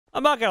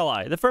I'm not gonna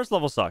lie. The first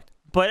level sucked,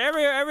 but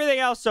everything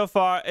else so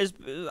far is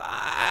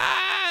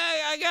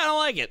I kind of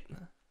like it.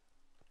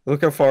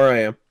 Look how far I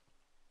am.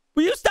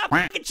 Will you stop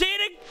fucking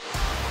cheating?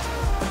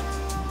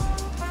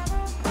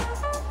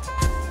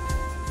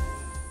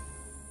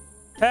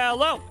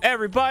 Hello,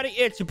 everybody.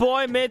 It's your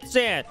boy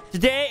Mithzan.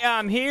 Today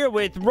I'm here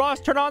with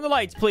Ross. Turn on the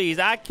lights, please.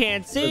 I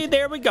can't see.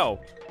 There we go.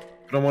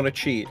 I don't want to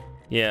cheat.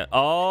 Yeah.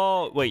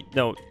 Oh, wait.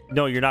 No,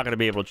 you're not gonna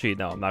be able to cheat.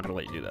 No, I'm not gonna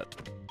let you do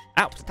that.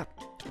 Ow! Stop.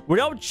 We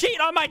don't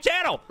cheat on my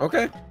channel.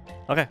 Okay.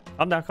 Okay.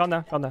 Calm down. Calm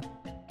down. Calm down.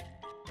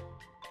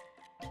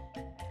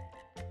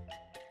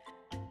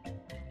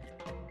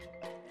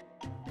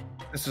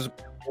 This is a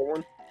parkour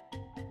one.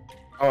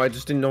 Oh, I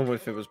just didn't know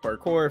if it was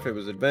parkour, if it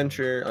was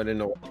adventure. I didn't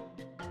know.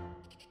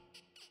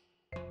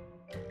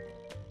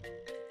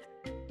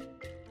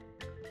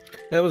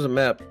 That was a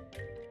map.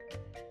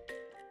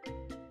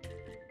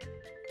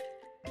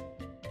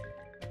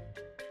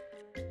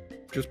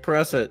 Just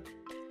press it.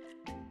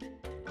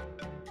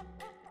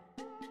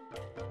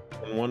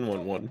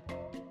 111.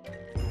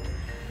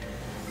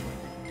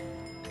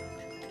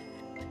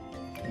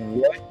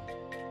 What?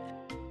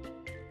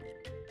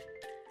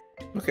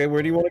 Okay,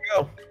 where do you want to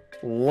go?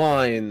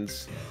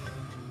 Lines.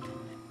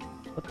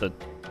 What the?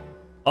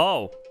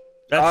 Oh.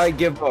 That's... I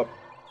give up.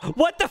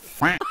 What the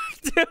fuck?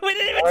 Dude, we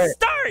didn't even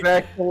start.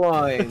 Back to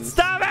lines.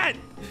 Stop it.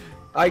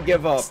 I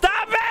give up.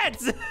 Stop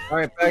it. All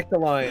right, back to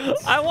lines.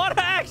 I want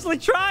to actually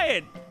try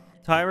it.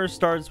 Timer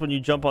starts when you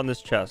jump on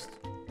this chest.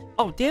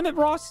 Oh, damn it,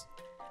 Ross.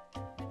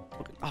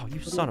 Okay. Oh,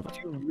 you son of a... Do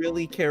you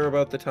really care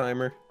about the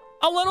timer?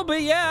 A little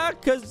bit, yeah,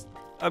 because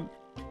I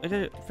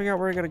didn't figure out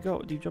where I gotta go.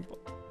 Do you jump?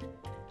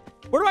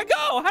 Where do I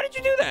go? How did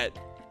you do that?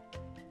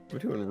 We're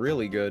doing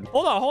really good.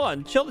 Hold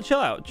on. Chill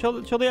out.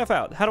 Chill the F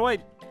out. How do I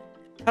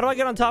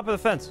get on top of the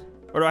fence?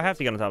 Or do I have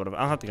to get on top of it? I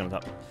don't have to get on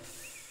top.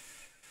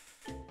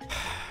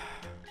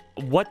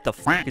 What the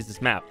fuck is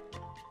this map?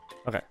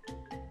 Okay.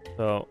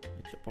 So,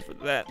 jump over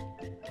that.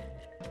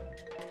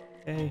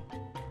 Okay.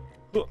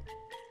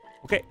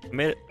 Okay, I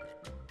made it.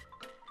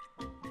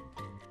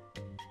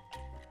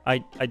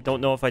 I don't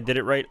know if I did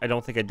it right. I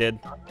don't think I did.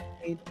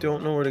 I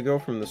don't know where to go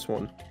from this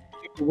one.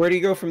 Where do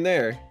you go from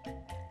there?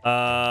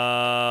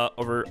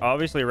 Over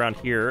obviously around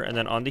here and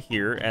then onto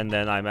here and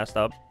then I messed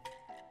up.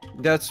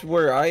 That's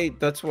what I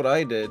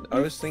did. I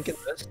was thinking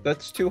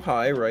that's too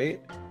high,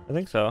 right? I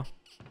think so.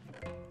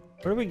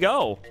 Where do we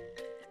go?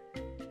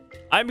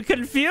 I'm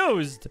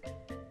confused.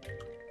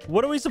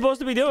 What are we supposed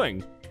to be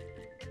doing?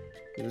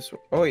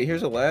 Oh wait,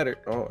 here's a ladder.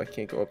 Oh, I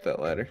can't go up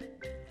that ladder.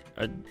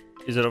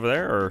 Is it over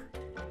there or?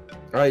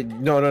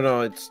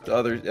 No. It's the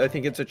other. I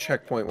think it's a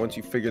checkpoint once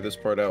you figure this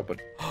part out.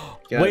 But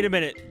wait a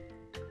minute.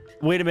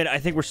 I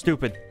think we're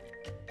stupid.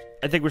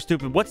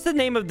 What's the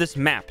name of this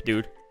map,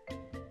 dude?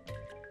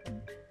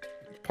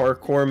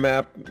 Parkour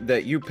map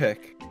that you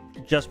pick.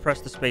 Just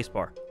press the space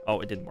bar. Oh,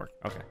 it didn't work.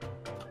 Okay.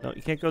 No,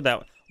 you can't go that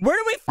way. Where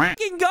do we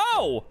fucking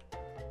go?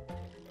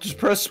 Just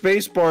press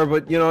space bar,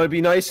 but you know it'd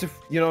be nice if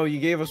you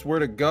gave us where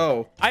to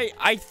go.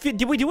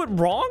 Did we do it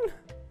wrong?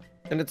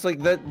 And it's like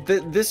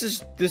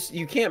this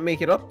you can't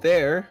make it up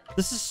there.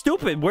 This is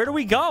stupid. Where do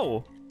we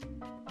go?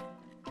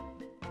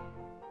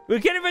 We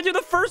can't even do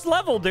the first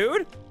level,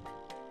 dude.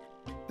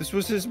 This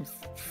was his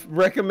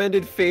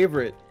recommended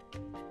favorite.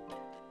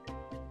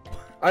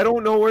 I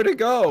don't know where to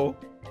go.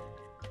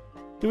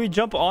 Do we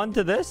jump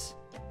onto this?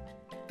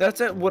 That's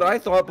what I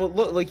thought, but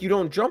look, like you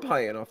don't jump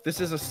high enough. This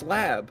is a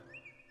slab.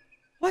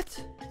 What?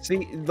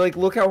 See, like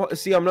look how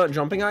I'm not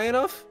jumping high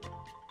enough.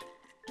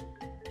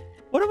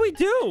 What do we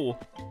do?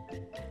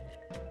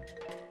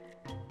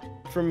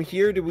 From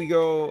here, do we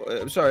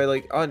go? Sorry,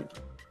 like on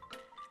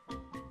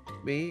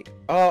me.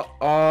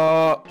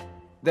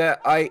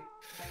 That I.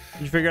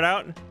 Did you figure it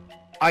out?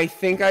 I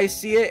think I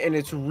see it, and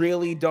it's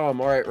really dumb.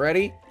 All right,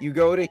 ready? You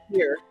go to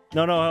here.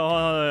 No,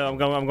 I'm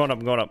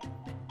going up.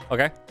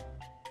 Okay.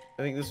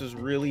 I think this is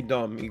really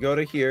dumb. You go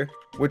to here,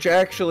 which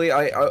actually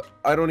I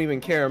don't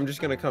even care. I'm just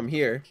gonna come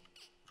here,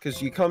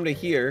 because you come to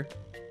here,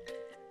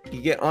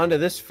 you get onto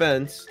this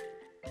fence,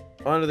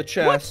 onto the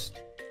chest,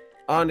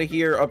 onto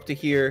here, up to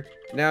here.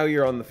 Now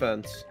you're on the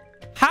fence.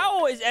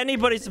 How is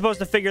anybody supposed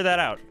to figure that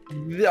out?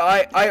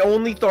 I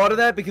only thought of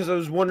that because I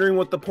was wondering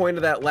what the point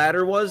of that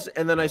ladder was,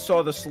 and then I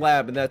saw the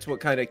slab, and that's what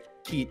kind of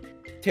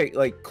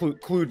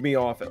clued me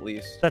off at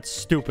least. That's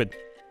stupid.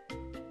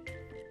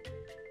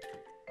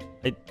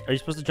 Hey, are you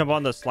supposed to jump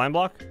on the slime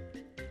block?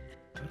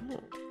 I don't know.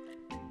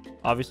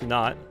 Obviously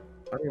not.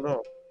 I don't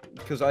know,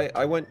 because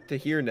I went to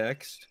here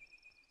next.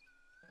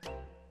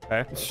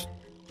 Okay.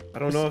 I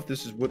don't know if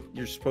this is what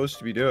you're supposed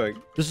to be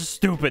doing. This is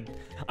stupid.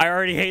 I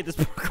already hate this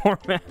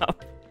parkour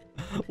map.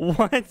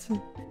 What? This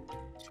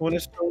one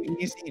is so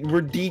easy.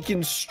 We're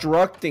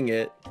deconstructing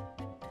it.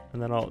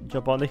 And then I'll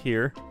jump onto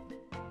here.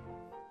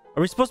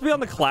 Are we supposed to be on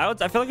the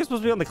clouds? I feel like we're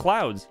supposed to be on the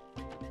clouds.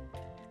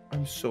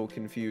 I'm so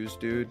confused,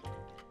 dude.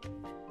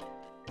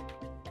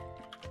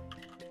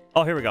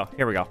 Oh, here we go.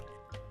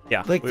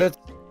 Yeah. Like that's...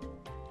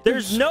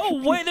 There's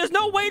no way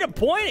to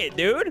point it,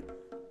 dude.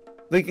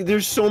 Like,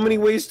 there's so many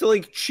ways to,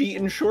 like, cheat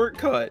and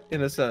shortcut,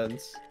 in a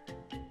sense.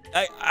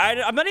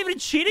 I'm not even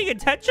cheating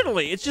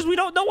intentionally. It's just we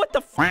don't know what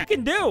to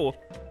fucking do.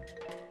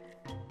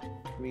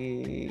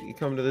 We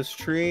come to this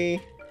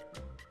tree.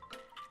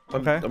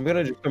 Okay. I'm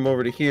gonna just come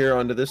over to here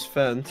onto this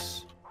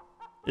fence.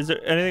 Is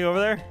there anything over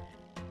there?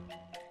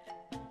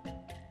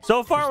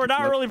 So far, we're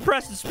not really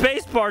pressing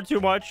spacebar too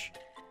much.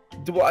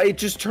 It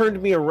just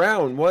turned me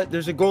around. What?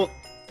 There's a gold.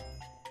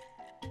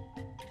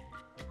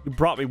 You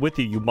brought me with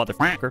you, you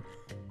motherfucker.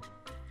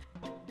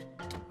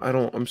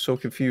 I'm so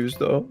confused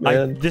though,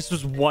 man. This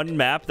was one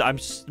map.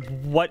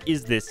 What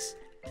is this?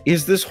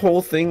 Is this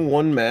whole thing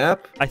one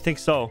map? I think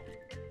so.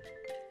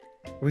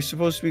 Are we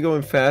supposed to be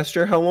going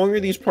faster? How long are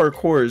these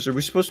parkours? Are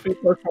we supposed to be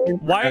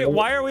parkouring?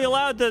 Why are we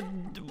allowed to?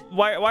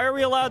 Why are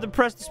we allowed to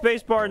press the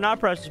spacebar and not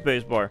press the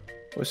spacebar?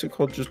 What's it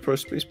called? Just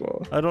press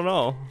spacebar. I don't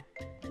know.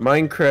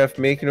 Minecraft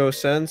make no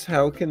sense.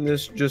 How can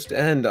this just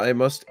end? I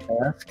must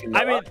ask.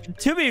 I mean,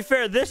 to be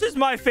fair, this is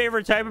my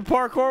favorite type of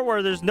parkour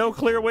where there's no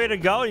clear way to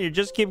go and you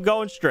just keep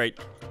going straight.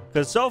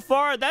 Because so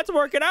far, that's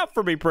working out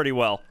for me pretty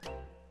well.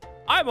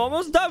 I'm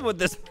almost done with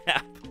this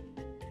map.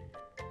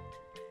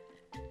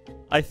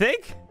 I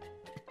think.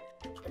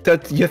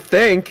 That you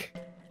think?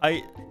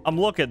 I'm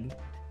looking.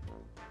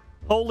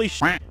 Holy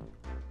shit.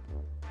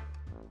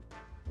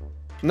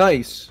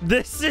 Nice.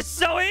 This is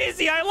so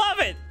easy. I love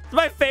it. It's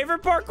my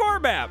favorite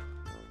parkour map.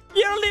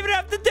 You don't even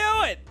have to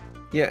do it.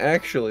 Yeah,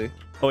 actually.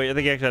 Oh, wait, I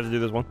think I actually have to do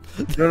this one.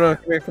 No,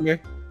 come here, come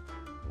here.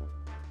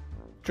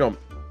 Jump.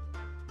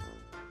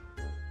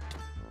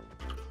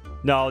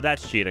 No,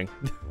 that's cheating.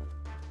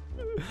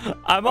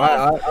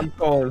 I'm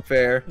calling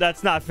fair.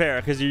 That's not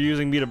fair because you're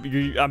using me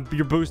to...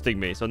 You're boosting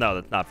me, so no,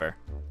 that's not fair.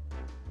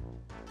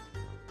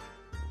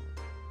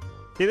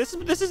 See, this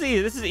is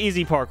easy. This is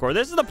easy parkour.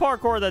 This is the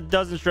parkour that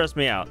doesn't stress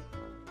me out.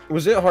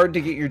 Was it hard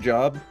to get your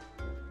job?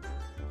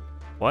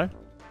 What?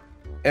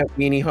 At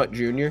Weenie Hut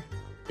Jr.?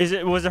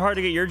 Was it hard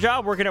to get your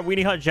job working at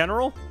Weenie Hut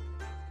General?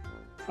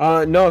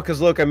 No,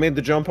 because look, I made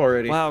the jump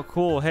already. Wow,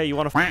 cool. Hey, you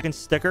want a fucking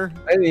sticker?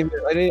 I didn't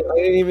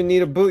even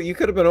need a boot. You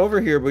could have been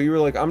over here, but you were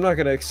like, I'm not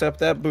gonna accept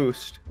that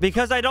boost.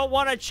 Because I don't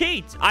want to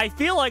cheat. I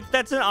feel like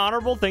that's an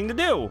honorable thing to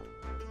do.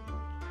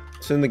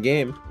 It's in the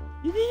game.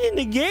 In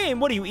the game?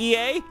 What are you,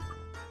 EA?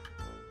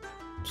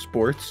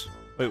 Sports.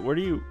 Wait, where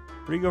do you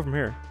go from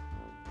here?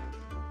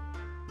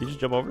 You just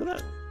jump over to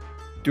that?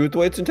 Do it the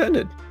way it's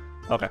intended.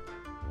 Okay.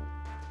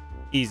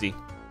 Easy.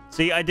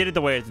 See, I did it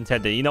the way it's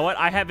intended. You know what?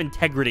 I have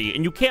integrity,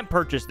 and you can't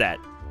purchase that.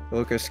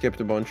 Look, I skipped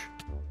a bunch.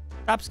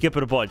 Stop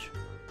skipping a bunch.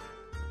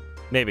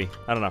 Maybe.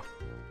 I don't know.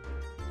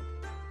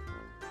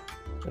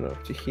 And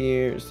up to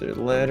here. Is there a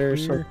ladder or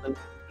something?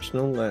 There's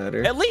no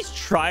ladder. At least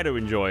try to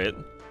enjoy it.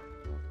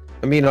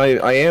 I mean,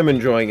 I am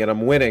enjoying it.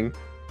 I'm winning.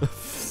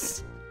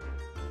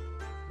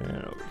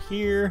 And over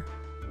here.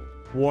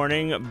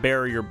 Warning,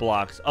 barrier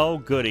blocks. Oh,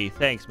 goody.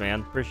 Thanks, man.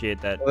 Appreciate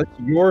that. Well, that's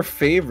your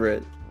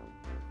favorite.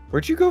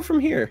 Where'd you go from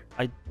here?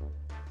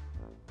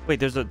 Wait,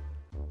 there's a...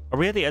 Are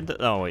we at the end?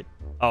 Oh, wait.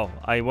 Oh,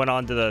 I went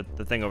on to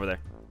the thing over there.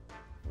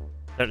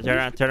 Turn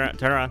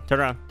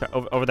around.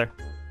 Over there.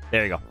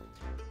 There you go.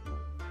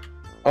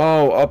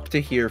 Oh, up to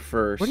here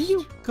first. Where do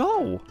you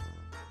go?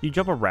 You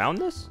jump around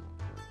this?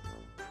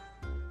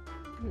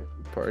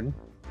 Pardon?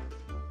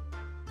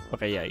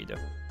 Okay, yeah, you do.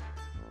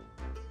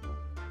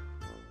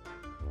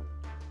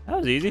 That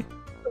was easy.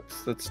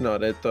 That's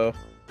not it, though.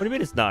 What do you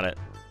mean it's not it?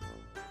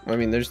 I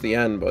mean, there's the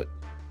end, but...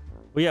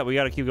 Well, yeah, we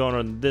got to keep going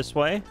on this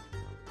way.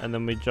 And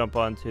then we jump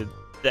onto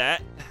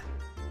that.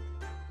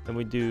 Then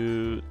we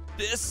do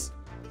this.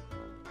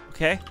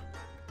 Okay.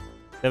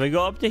 Then we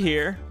go up to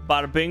here.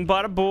 Bada bing,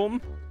 bada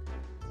boom.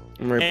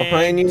 I'm right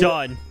behind you.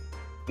 Done.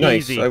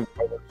 Nice. Easy.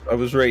 I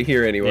was right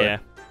here anyway. Yeah.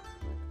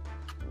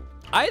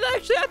 I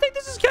think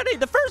this is kind of...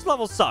 The first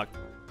level sucked.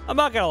 I'm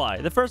not going to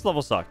lie. The first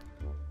level sucked.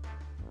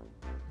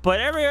 But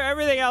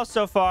everything else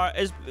so far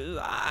is...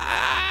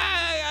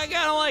 I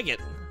kind of like it.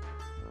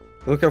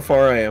 Look how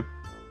far I am.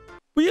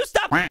 Will you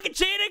stop fucking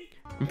cheating?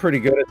 I'm pretty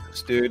good at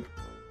this, dude.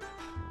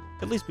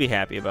 At least be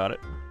happy about it.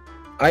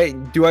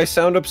 Do I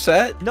sound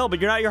upset? No, but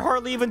you're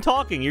hardly even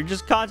talking. You're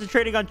just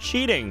concentrating on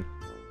cheating.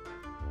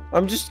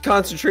 I'm just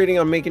concentrating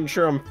on making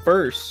sure I'm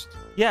first.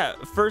 Yeah,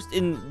 first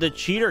in the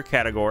cheater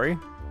category.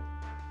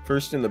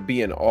 First in the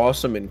being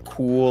awesome and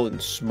cool and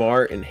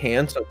smart and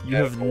handsome. You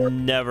have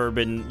never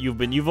been.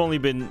 You've only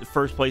been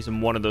first place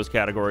in one of those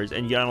categories,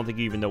 and I don't think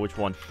you even know which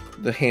one.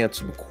 The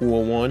handsome,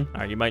 cool one.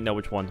 All right, you might know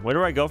which one. Where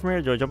do I go from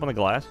here? Do I jump on the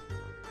glass?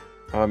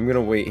 I'm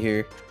gonna wait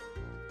here.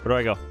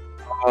 Where do I go?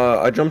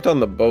 I jumped on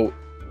the boat.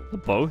 The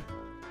boat?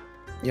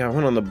 Yeah, I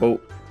went on the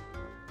boat.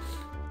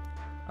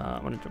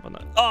 I'm gonna jump on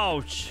that.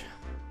 Oh,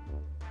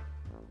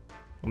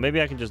 well,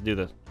 maybe I can just do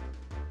this.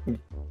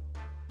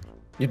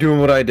 You're doing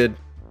what I did.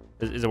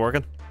 Is it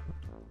working?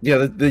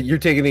 Yeah, you're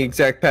taking the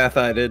exact path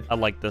I did. I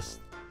like this.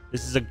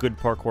 This is a good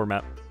parkour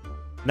map.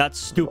 Not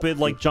stupid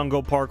like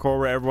jungle parkour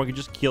where everyone can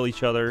just kill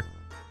each other.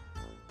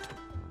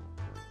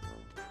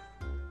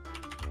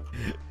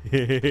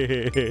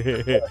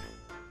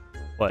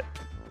 What?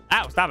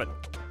 Ow, stop it.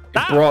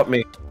 Stop! It brought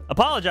me.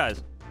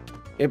 Apologize.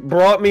 It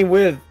brought me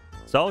with.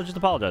 So, just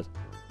apologize.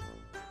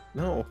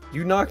 No,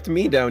 you knocked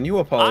me down. You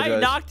apologize. I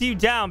knocked you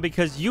down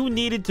because you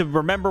needed to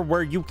remember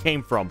where you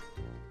came from.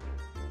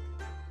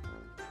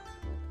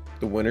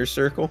 The winner's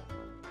circle?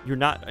 You're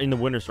not in the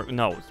winner's circle.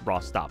 No, it's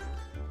Ross. Stop.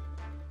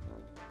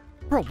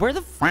 Bro, where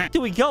the f do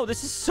we go?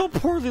 This is so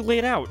poorly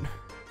laid out.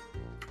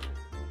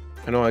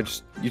 I know.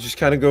 You just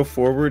kind of go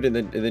forward and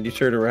then you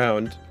turn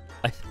around.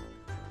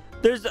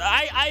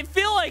 I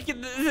feel like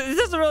this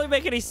doesn't really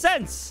make any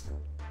sense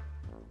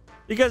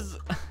because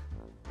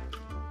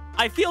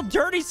I feel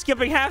dirty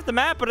skipping half the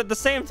map, but at the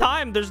same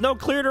time, there's no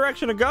clear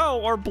direction to go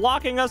or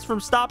blocking us from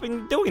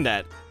stopping doing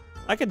that.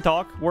 I can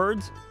talk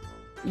words.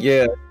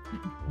 Yeah,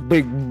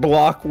 big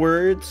block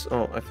words.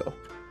 Oh, I fell.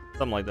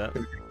 Something like that.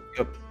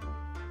 Yep.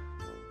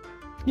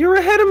 You're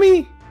ahead of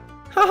me.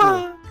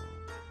 Haha.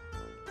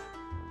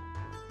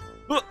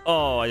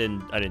 Oh, I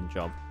didn't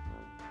jump.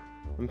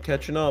 I'm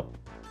catching up.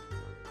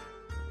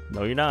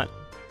 No, you're not.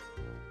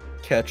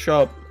 Catch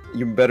up.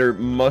 You better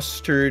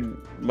mustard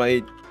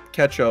my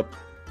ketchup,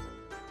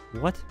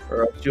 What?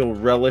 or else you'll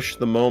relish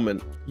the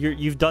moment.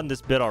 You've done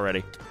this bit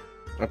already.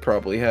 I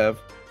probably have.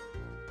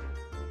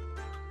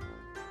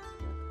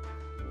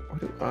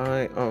 What do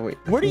I? Oh wait.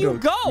 I Where do can you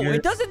go? Here,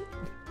 It doesn't.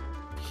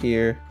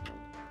 here,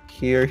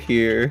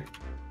 here.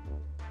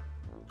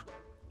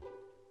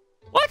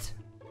 What?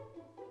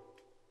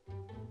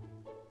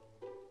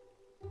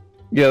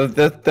 Yeah,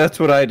 that's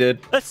what I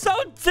did. This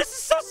is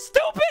so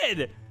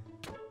stupid.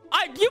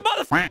 You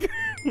motherfucker.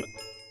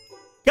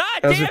 God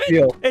How's damn it it!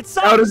 feel? It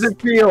sucks. How does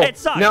it feel? It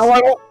sucks.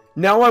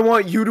 Now I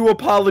want you to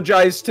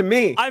apologize to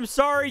me. I'm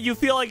sorry. You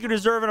feel like you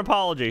deserve an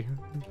apology.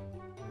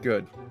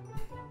 Good.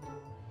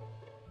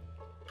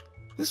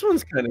 This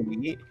one's kind of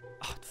neat.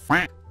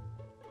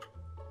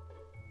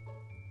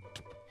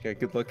 Okay,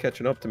 good luck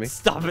catching up to me.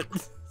 Stop it.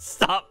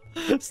 Stop.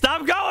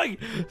 Stop going.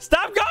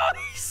 Stop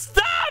going.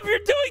 Stop. You're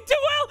doing too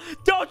well.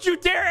 Don't you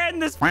dare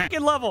end this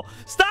fucking level.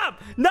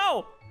 Stop.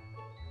 No.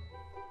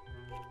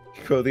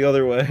 Go the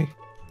other way.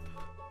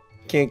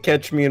 Can't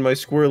catch me in my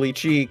squirrely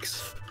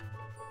cheeks.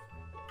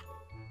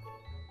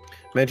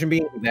 Imagine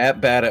being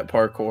that bad at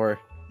parkour.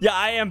 Yeah,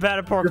 I am bad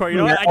at parkour. You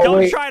know what? I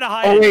don't try to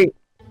hide Oh it. wait,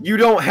 you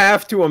don't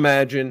have to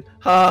imagine.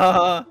 Ha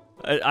ha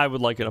ha. I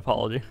would like an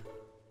apology.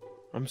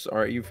 I'm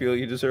sorry. You feel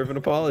you deserve an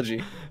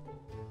apology.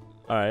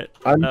 All right.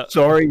 I'm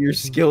sorry. Your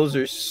skills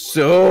are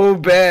so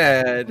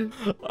bad.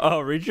 Oh,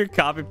 read your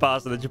copy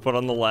pasta that you put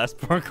on the last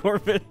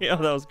parkour video.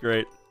 That was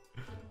great.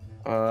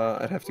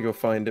 I'd have to go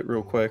find it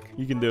real quick.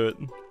 You can do it.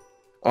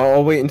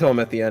 I'll wait until I'm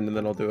at the end and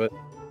then I'll do it.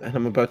 And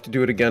I'm about to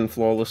do it again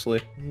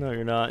flawlessly. No,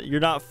 you're not. You're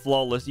not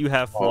flawless. You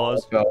have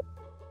flaws. Oh,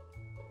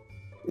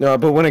 no,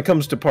 but when it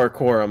comes to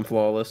parkour, I'm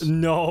flawless.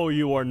 No,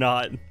 you are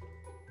not.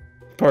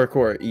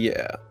 Parkour,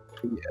 yeah.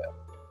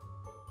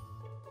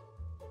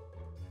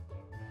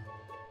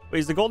 Wait,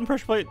 is the golden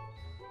pressure plate?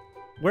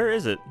 Where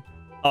is it?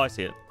 Oh, I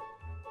see it.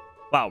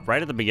 Wow,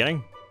 right at the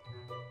beginning?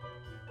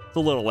 It's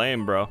a little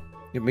lame, bro.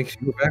 It makes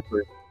you go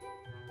backward.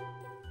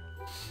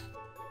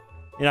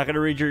 You're not gonna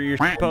read your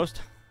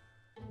post?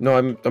 No,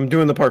 I'm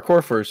doing the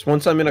parkour first.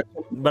 Once I'm in a.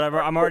 But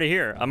I'm already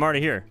here. I'm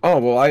already here. Oh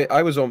well,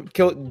 I was on.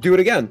 Do it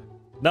again.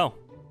 No.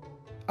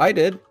 I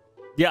did.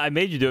 Yeah, I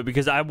made you do it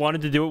because I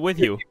wanted to do it with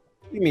you.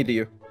 TP me to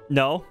you.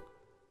 No.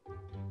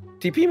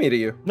 TP me to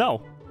you.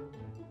 No.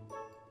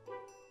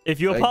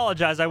 If you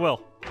apologize, I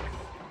will.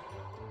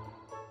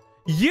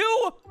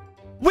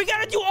 We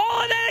gotta do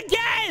all of that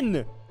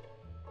again!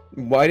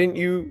 Why didn't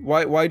you?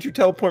 Why'd you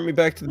teleport me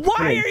back to the?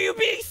 Why are you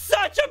being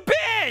such a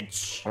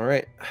bitch? All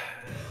right.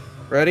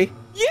 Ready?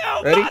 You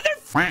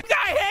motherfucker!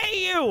 I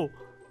hate you!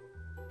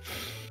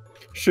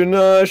 Shouldn't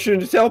have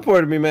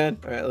teleported me, man.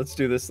 All right, let's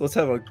do this. Let's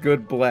have a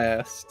good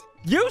blast.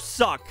 You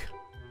suck.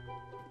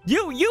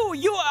 You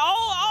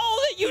all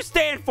that you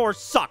stand for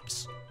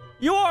sucks.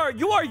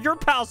 Your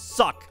pals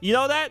suck. You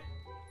know that?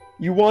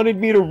 You wanted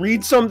me to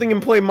read something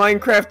and play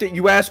Minecraft that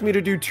you asked me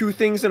to do 2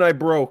 things and I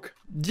broke.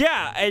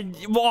 Yeah, and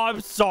well,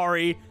 I'm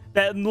sorry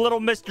that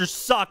little Mr.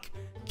 Suck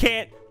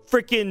can't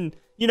freaking,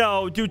 you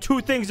know, do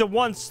 2 things at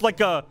once like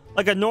a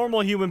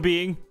normal human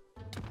being.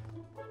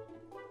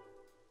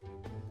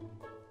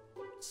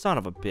 Son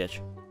of a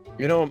bitch.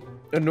 You know,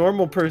 a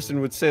normal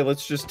person would say,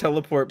 let's just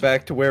teleport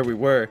back to where we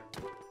were.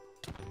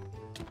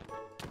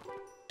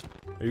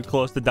 Are you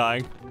close to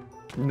dying?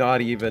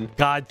 Not even.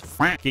 God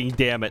freaking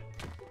damn it.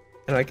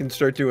 And I can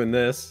start doing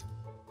this.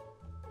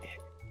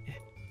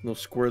 Little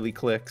squirrely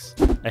clicks.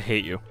 I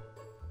hate you.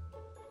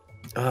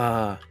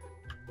 Was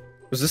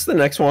this the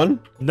next one?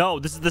 No,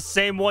 this is the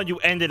same one you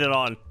ended it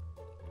on.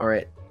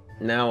 Alright,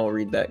 now I'll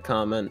read that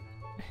comment.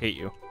 I hate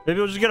you. Maybe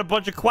we'll just get a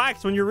bunch of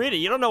quacks when you read it.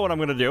 You don't know what I'm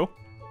gonna do.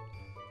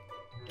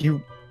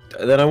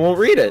 Then I won't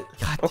read it.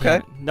 God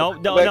okay. Damn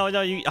it.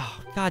 No, you,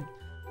 oh, God.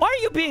 Why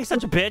are you being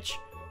such a bitch?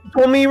 You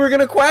told me you were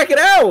gonna quack it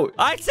out!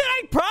 I said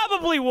I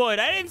probably would.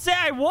 I didn't say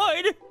I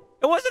would.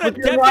 It wasn't a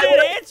But why would definite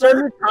I answer.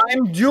 spend the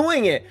time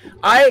doing it.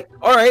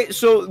 Alright,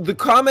 so the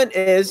comment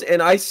is,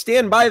 and I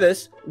stand by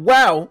this,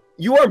 wow,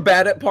 you are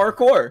bad at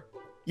parkour.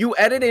 You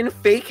edit in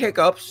fake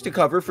hiccups to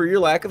cover for your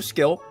lack of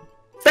skill.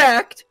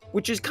 Fact,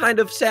 which is kind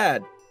of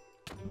sad.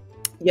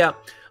 Yeah,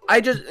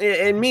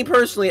 and me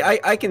personally,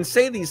 I can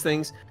say these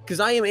things because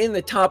I am in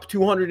the top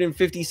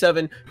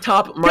 257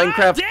 top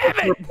Minecraft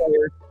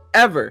players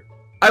ever.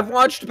 I've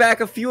watched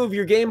back a few of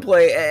your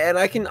gameplay, and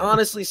I can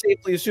honestly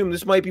safely assume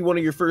this might be one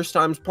of your first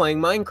times playing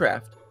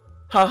Minecraft.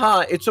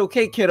 Haha, it's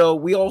okay, kiddo.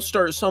 We all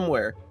start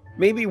somewhere.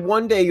 Maybe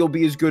one day you'll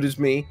be as good as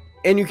me,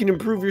 and you can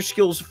improve your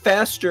skills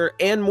faster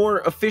and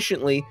more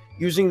efficiently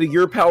using the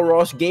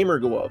YourPalRoss gamer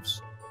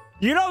gloves.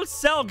 You don't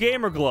sell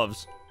gamer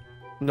gloves.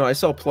 No, I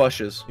sell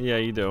plushes. Yeah,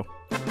 you do.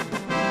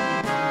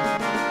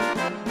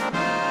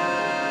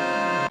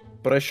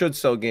 But I should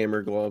sell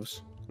gamer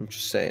gloves. I'm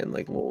just saying,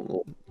 like,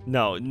 little...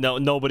 No,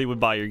 nobody would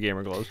buy your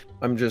gamer gloves.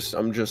 I'm just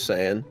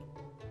saying.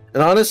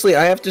 And honestly,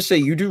 I have to say,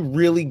 you do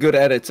really good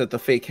edits at the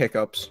fake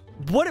hiccups.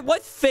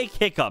 What fake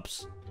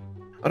hiccups?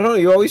 I don't know,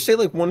 you always say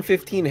like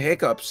 115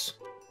 hiccups.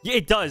 Yeah,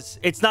 it does.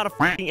 It's not a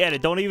freaking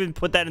edit. Don't even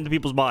put that into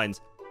people's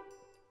minds.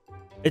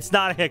 It's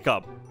not a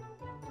hiccup.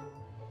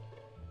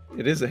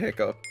 It is a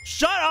hiccup.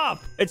 Shut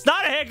up! It's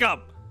not a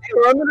hiccup! Hey,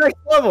 we're on the next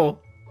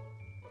level.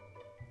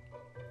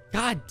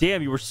 God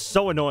damn, you were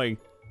so annoying.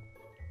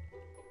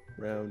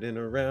 Round and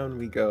around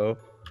we go.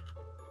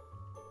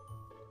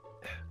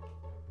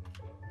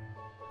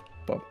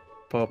 Bop,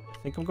 bop. I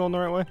think I'm going the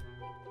right way.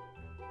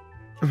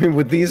 I mean,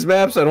 with these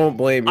maps, I don't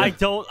blame you.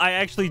 I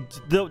actually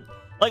don't.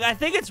 Like, I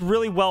think it's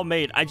really well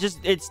made.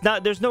 It's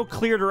not, there's no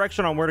clear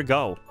direction on where to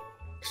go.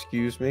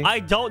 Excuse me? I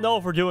don't know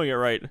if we're doing it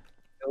right.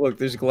 Look,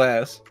 there's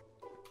glass.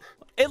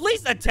 At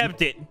least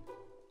attempt it.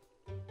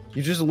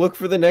 You just look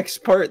for the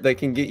next part that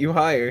can get you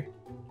higher.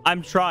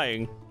 I'm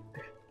trying.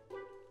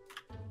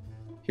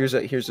 Here's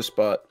a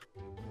spot.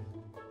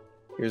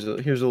 Here's a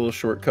little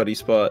shortcutty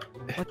spot.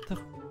 What the?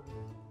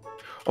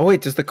 Oh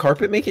wait, does the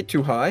carpet make it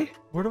too high?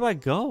 Where do I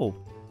go?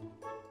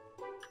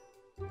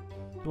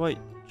 Do I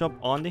jump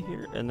onto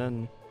here and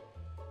then?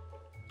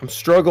 I'm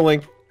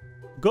struggling.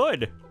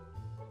 Good.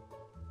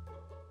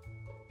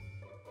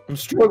 I'm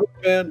struggling,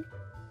 man.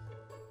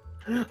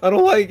 I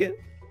don't like it.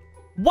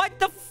 What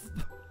the f...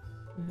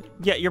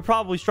 Yeah, you're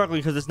probably struggling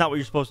because it's not what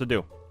you're supposed to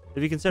do.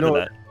 If you consider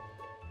that.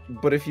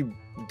 But if you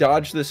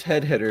dodge this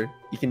head hitter,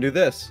 you can do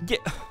this. Yeah.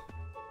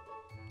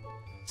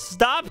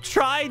 Stop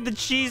trying to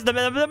cheese the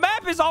map. The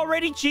map is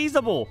already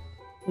cheesable.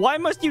 Why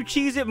must you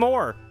cheese it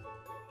more?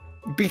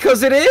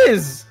 Because it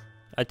is.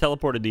 I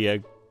teleported the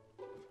egg.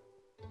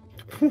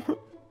 Do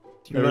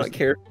you not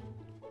care?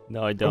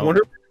 No, I don't. I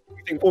wonder if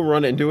you think we'll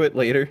run into it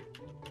later.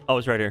 Oh,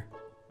 it's right here.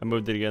 I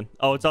moved it again.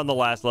 Oh, it's on the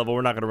last level.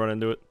 We're not going to run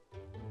into it.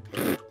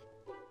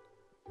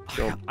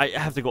 I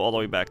have to go all the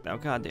way back now.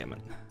 God damn it.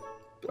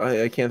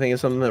 I can't think of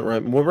something that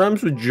rhymes. What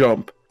rhymes with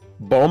jump?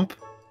 Bump?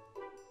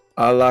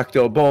 I like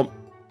to bump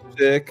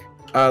music.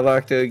 I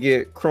like to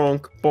get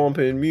crunk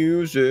bumping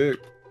music.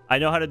 I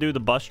know how to do the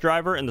bus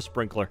driver and the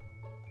sprinkler.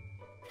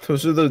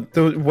 Those are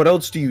the what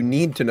else do you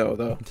need to know,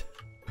 though?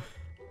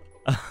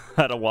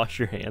 How to wash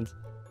your hands.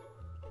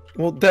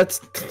 Well,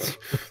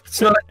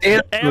 it's not a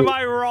dance Am move.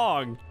 I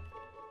wrong?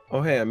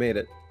 Oh, hey, I made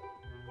it.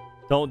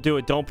 Don't do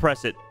it. Don't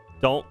press it.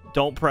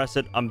 Don't press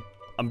it. I'm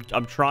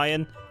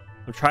trying.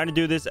 I'm trying to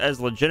do this as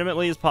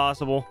legitimately as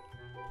possible.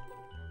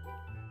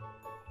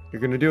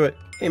 You're gonna do it.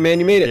 Hey, man,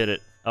 you made it. Did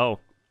it. Oh.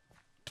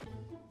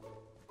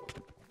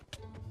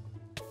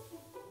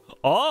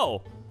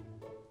 Oh.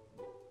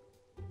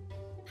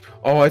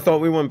 Oh, I thought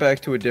we went back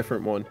to a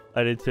different one.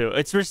 I did too.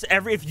 It's just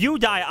if you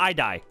die, I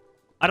die.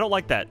 I don't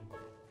like that.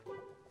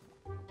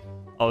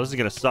 Oh, this is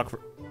gonna suck for...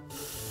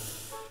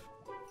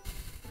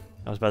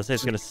 I was about to say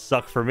it's gonna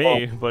suck for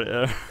me,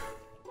 but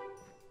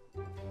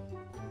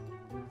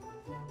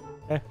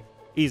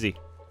easy.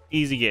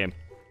 Easy game.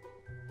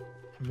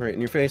 I'm right in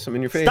your face. I'm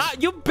in your face.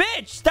 Stop, you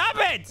bitch! Stop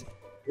it!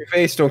 Your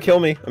face. Don't kill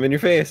me. I'm in your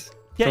face.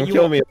 Yeah, don't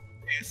kill me. I'm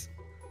in your face.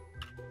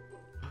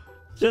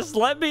 Just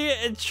let me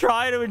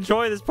try to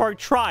enjoy this park.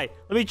 Let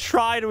me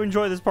try to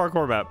enjoy this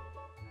parkour map.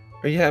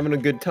 Are you having a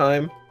good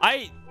time?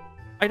 I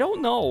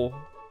don't know.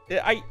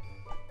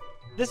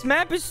 This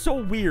map is so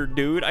weird,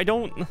 dude. I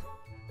don't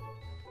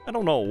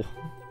know.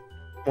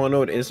 Wanna know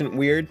what isn't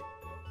weird?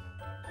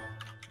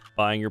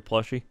 Buying your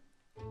plushie.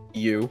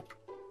 You.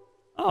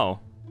 Oh.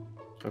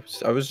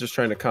 I was just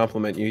trying to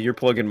compliment you. You're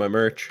plugging my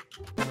merch.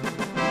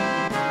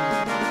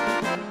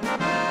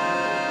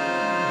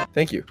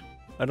 Thank you.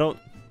 I don't...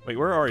 Wait,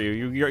 where are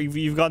you?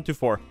 You've gone too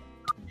far.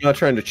 I'm not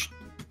trying to...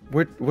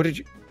 What did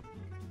you...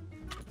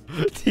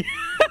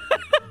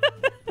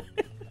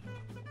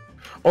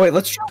 Oh, wait,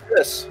 let's try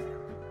this.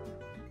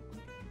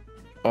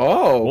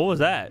 Oh. What was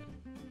that?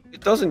 It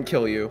doesn't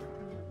kill you.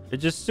 It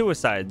just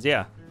suicides,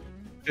 yeah.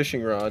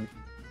 Fishing rod.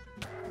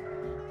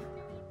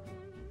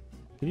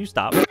 Can you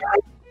stop?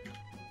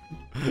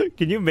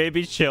 Can you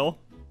maybe chill?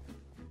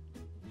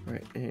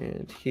 Right,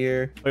 and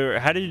here. Wait,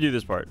 how did you do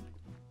this part?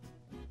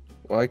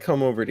 Well, I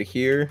come over to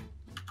here.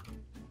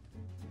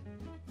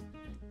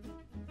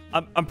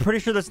 I'm pretty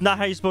sure that's not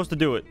how you're supposed to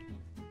do it.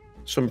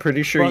 So I'm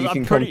pretty sure you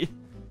can come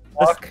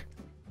walk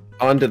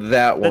onto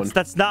that one.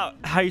 That's not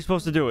how you're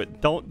supposed to do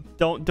it. Don't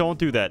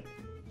do that.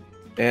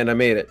 And I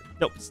made it.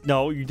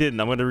 No, you didn't.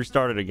 I'm going to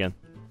restart it again.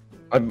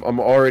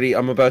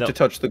 I'm about to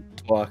touch the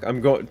block.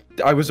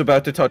 I was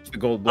about to touch the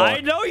gold block.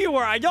 I know you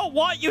were. I don't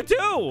want you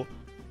to.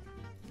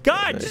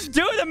 God, Nice. just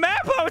do the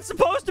map how it's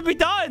supposed to be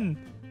done.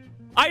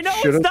 I know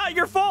Should've- it's not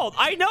your fault.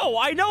 I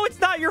know it's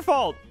not your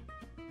fault.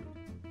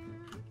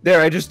 There,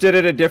 I just did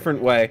it a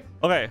different way.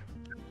 Okay.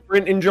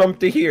 Sprint and jump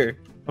to here.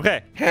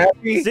 Okay.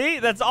 Happy? See,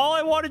 that's all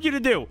I wanted you to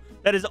do.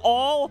 That is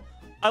all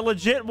I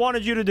legit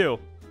wanted you to do.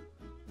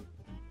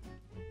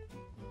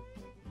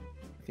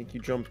 I think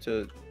you jumped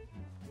to...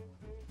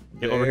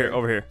 Yeah, over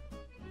here.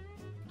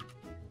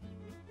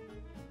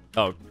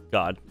 Oh,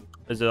 God.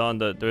 Is it on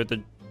the...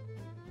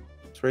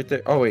 It's right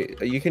there. Oh, wait.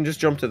 You can just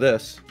jump to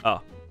this. Oh.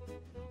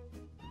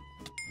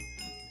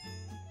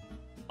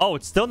 Oh,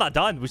 it's still not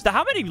done.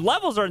 How many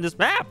levels are in this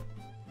map?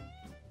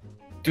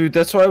 Dude,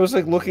 that's why I was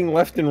like looking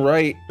left and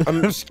right.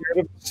 I'm scared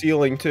of the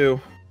ceiling too.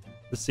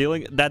 The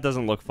ceiling? That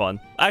doesn't look fun.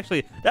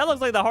 Actually, that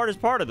looks like the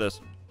hardest part of this.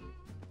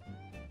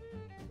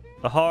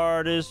 The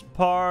hardest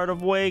part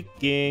of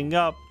waking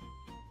up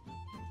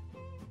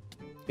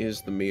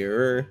Is the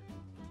mirror.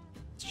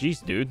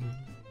 Jeez, dude.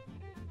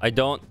 I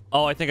don't...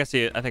 Oh, I think I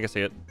see it.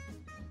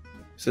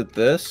 Is it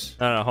this?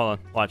 No, hold on.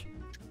 Watch.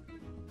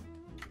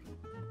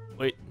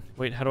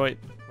 Wait, how do I...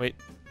 Wait.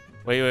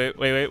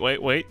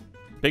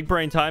 Big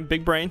brain time.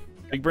 Big brain,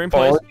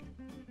 please.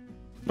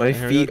 My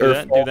feet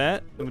are do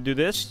that. Then we do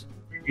this.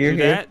 Here, do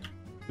that.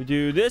 We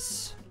do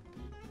this.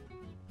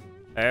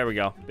 There we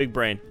go. Big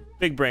brain,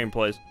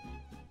 please.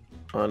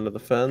 Onto the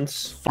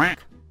fence. Fuck.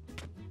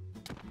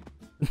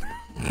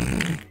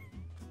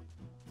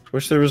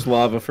 Wish there was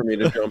lava for me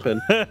to jump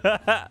in.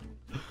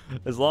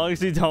 As long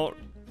as you don't...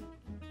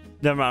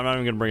 Never mind, I'm not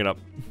even gonna bring it up.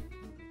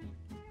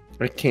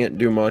 I can't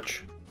do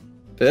much.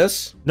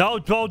 This? No,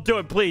 don't do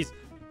it, please.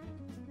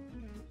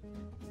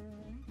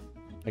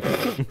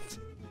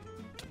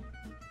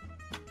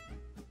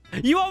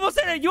 You almost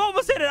hit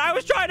it. I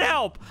was trying to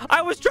help.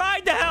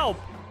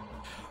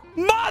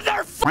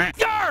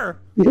 Motherfucker!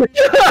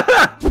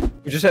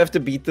 You just have to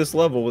beat this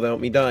level without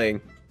me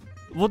dying.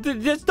 Well,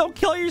 just don't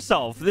kill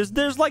yourself.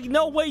 There's like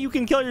no way you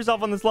can kill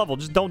yourself on this level.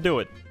 Just don't do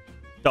it.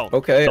 Don't.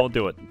 Okay. Don't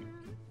do it.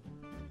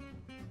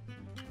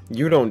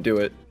 You don't do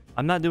it.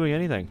 I'm not doing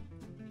anything.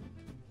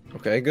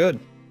 Okay, good.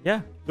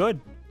 Yeah, good.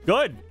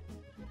 Good.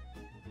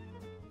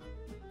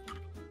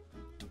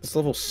 This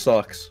level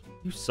sucks.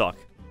 You suck.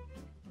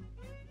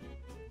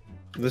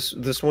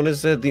 This one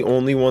is the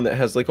only one that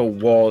has like a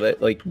wall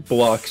that like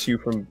blocks you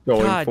from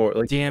going God forward.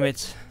 Like, damn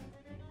it.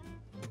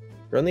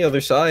 you're on the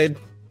other side.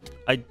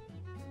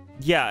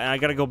 Yeah, and I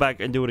gotta go back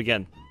and do it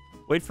again.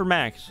 Wait for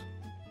Max.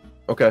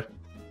 Okay.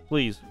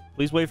 Please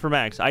wait for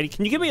Max. Can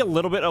you give me a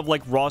little bit of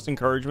like Ross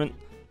encouragement?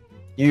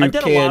 You I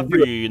did a lot for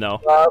you, you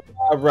know. Rah,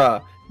 rah,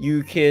 rah.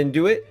 You can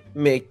do it.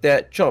 Make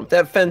that jump.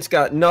 That fence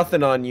got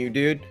nothing on you,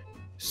 dude.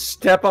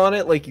 Step on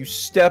it like you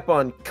step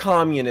on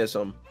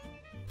communism.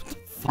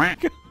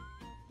 Fuck.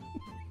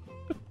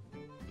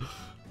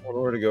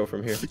 Where to go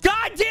from here?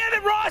 God damn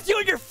it, Ross! You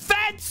and your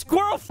fat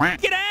squirrel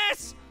fucking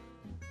ass!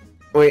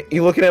 Wait,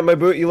 you looking at my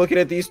boot? You looking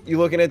at these? You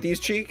looking at these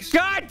cheeks?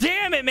 God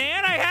damn it,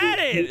 man! I had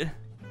it.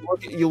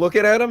 You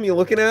looking at them? You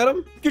looking at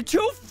them? You're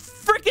too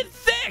freaking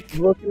thick.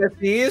 You looking at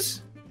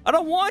these? I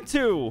don't want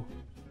to.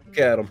 Look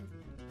at them.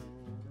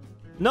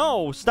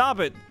 No, stop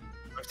it.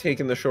 I've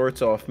taken the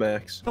shorts off,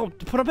 Max. No,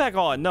 put them back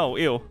on. No,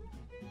 ew.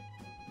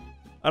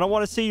 I don't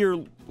want to see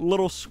your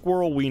little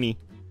squirrel weenie.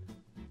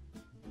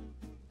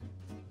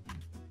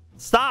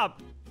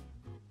 Stop.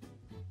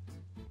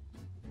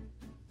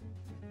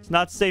 It's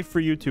not safe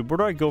for YouTube. Where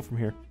do I go from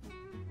here?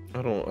 I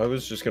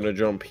was just gonna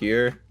jump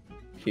here.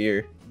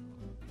 Here.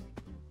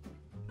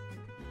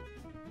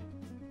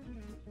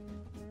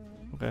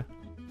 Okay.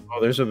 Oh,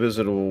 there's a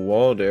visible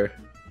wall there.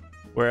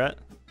 Where at?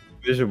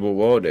 Visible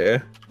wall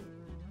there.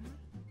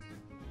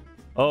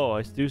 Oh,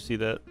 I do see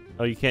that.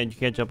 Oh, you can't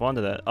jump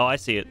onto that. Oh, I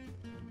see it.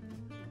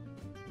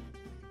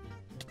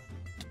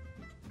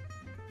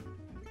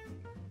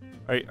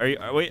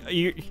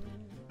 Wait,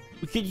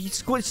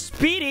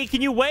 Speedy, can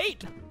you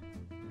wait?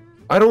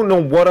 I don't know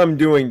what I'm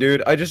doing,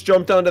 dude. I just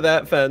jumped onto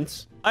that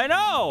fence. I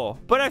know,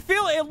 but I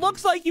feel it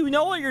looks like you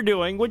know what you're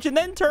doing, which in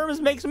then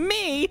terms makes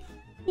me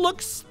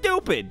look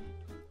stupid.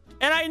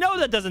 And I know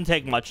that doesn't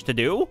take much to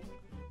do,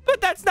 but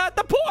that's not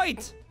the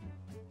point.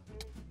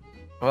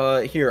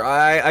 Here,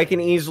 I can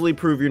easily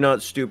prove you're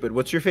not stupid.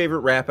 What's your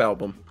favorite rap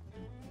album?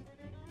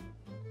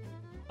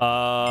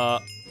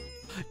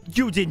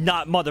 You did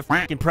not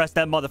motherfucking press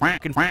that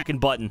motherfucking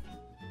button.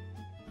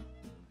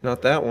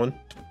 Not that one.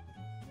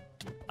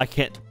 I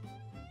can't.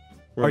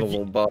 We're the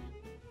little bop.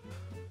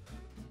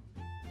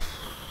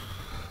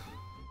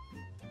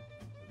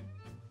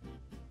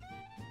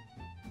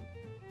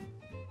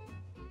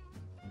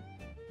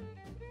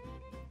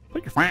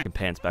 Put your fucking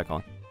pants back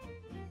on.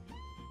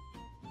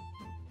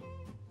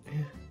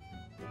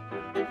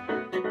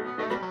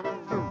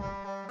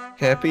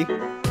 Happy?